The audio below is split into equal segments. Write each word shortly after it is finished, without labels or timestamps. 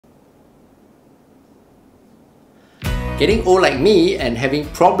Getting old like me and having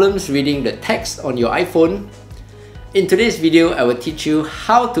problems reading the text on your iPhone? In today's video, I will teach you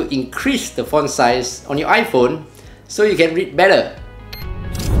how to increase the font size on your iPhone so you can read better.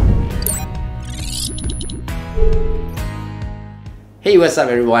 Hey, what's up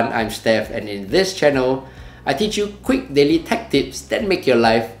everyone? I'm Steph, and in this channel, I teach you quick daily tech tips that make your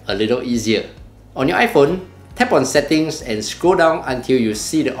life a little easier. On your iPhone, tap on Settings and scroll down until you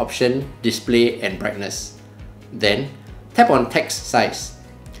see the option Display and Brightness. Then, tap on Text Size.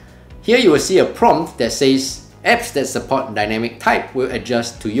 Here you will see a prompt that says, apps that support dynamic type will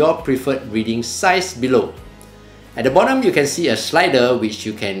adjust to your preferred reading size below. At the bottom, you can see a slider which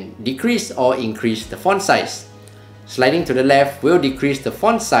you can decrease or increase the font size. Sliding to the left will decrease the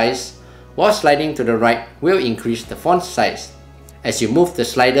font size, while sliding to the right will increase the font size. As you move the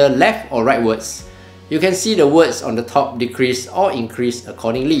slider left or rightwards, you can see the words on the top decrease or increase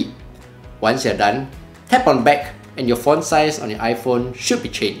accordingly. Once you're done, tap on back and your font size on your iPhone should be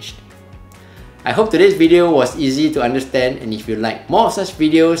changed. I hope today's video was easy to understand, and if you like more of such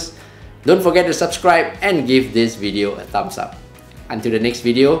videos, don't forget to subscribe and give this video a thumbs up. Until the next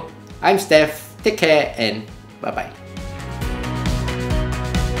video, I'm Steph, take care and bye-bye.